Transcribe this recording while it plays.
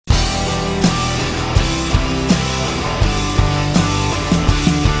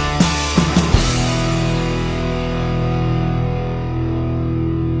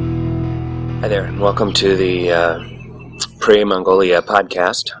Hi there, and welcome to the Pray Mongolia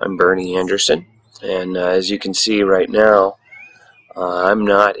podcast. I'm Bernie Anderson, and as you can see right now, I'm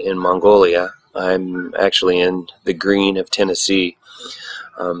not in Mongolia. I'm actually in the green of Tennessee,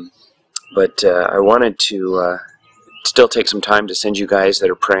 but I wanted to still take some time to send you guys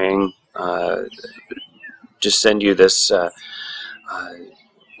that are praying, just send you this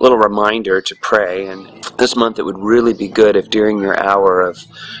little reminder to pray. And this month it would really be good if during your hour of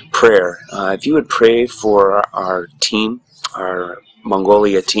prayer, if you would pray for our team, our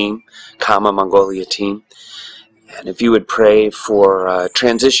Mongolia team, Kama Mongolia team, and if you would pray for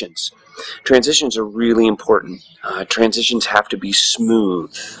transitions. Transitions are really important. Transitions have to be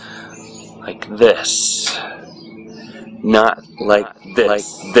smooth, like this, not like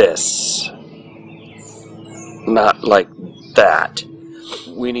this, not like that.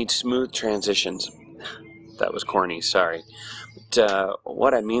 We need smooth transitions. That was corny, sorry. But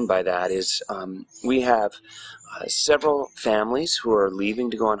what I mean by that is we have several families who are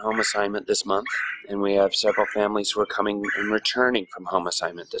leaving to go on home assignment this month, and we have several families who are coming and returning from home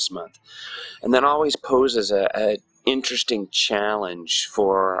assignment this month. And that always poses an interesting challenge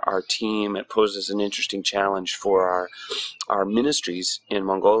for our team. It poses an interesting challenge for our ministries in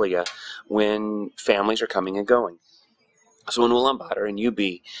Mongolia when families are coming and going. So in Ulaanbaatar and UB,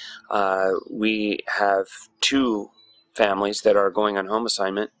 we have two families that are going on home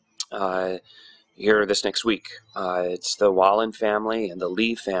assignment here this next week. It's the Wallen family and the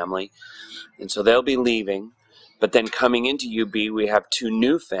Lee family, and so they'll be leaving. But then coming into UB, we have two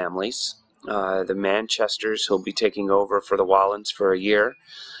new families. The Manchesters who'll be taking over for the Wallens for a year,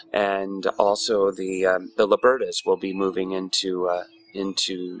 and also the Libertas will be moving into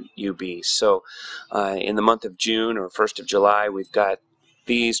UB. So in the month of June or 1st of July, we've got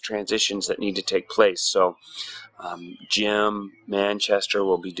these transitions that need to take place. So Jim Manchester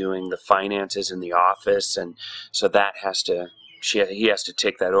will be doing the finances in the office, and so that he has to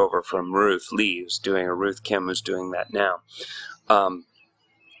take that over from Ruth Lee, who's doing, or Ruth Kim, who's doing that now.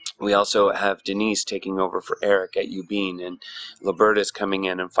 We also have Denise taking over for Eric at UBean, and Liberta's coming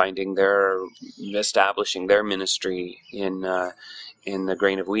in and establishing their ministry in the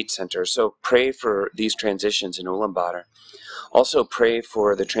Grain of Wheat Center. So pray for these transitions in Ulaanbaatar. Also pray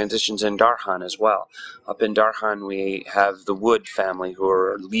for the transitions in Darhan as well. Up in Darhan, we have the Wood family who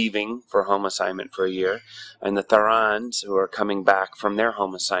are leaving for home assignment for a year, and the Tharans who are coming back from their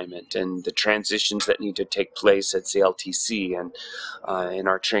home assignment, and the transitions that need to take place at CLTC and in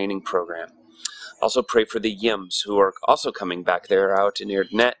our training program. Also pray for the Yims who are also coming back. They're out in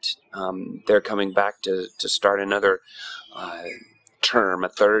Erdnet. They're coming back to start another term, a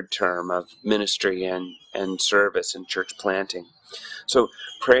third term of ministry and service and church planting. So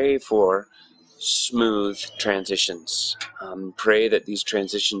pray for smooth transitions. Pray that these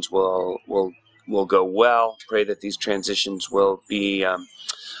transitions will go well. Pray that these transitions will be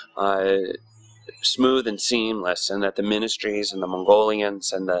smooth and seamless, and that the ministries and the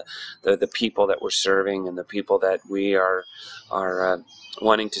Mongolians and the people that we're serving and the people that we are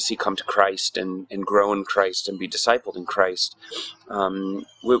wanting to see come to Christ and grow in Christ and be discipled in Christ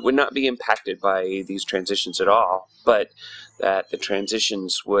would not be impacted by these transitions at all, but that the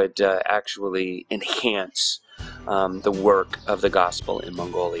transitions would actually enhance the work of the gospel in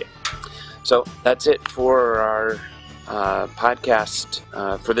Mongolia. So that's it for our podcast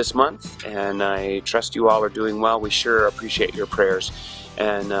for this month, and I trust you all are doing well. We sure appreciate your prayers,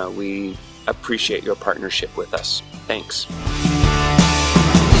 and we appreciate your partnership with us. Thanks.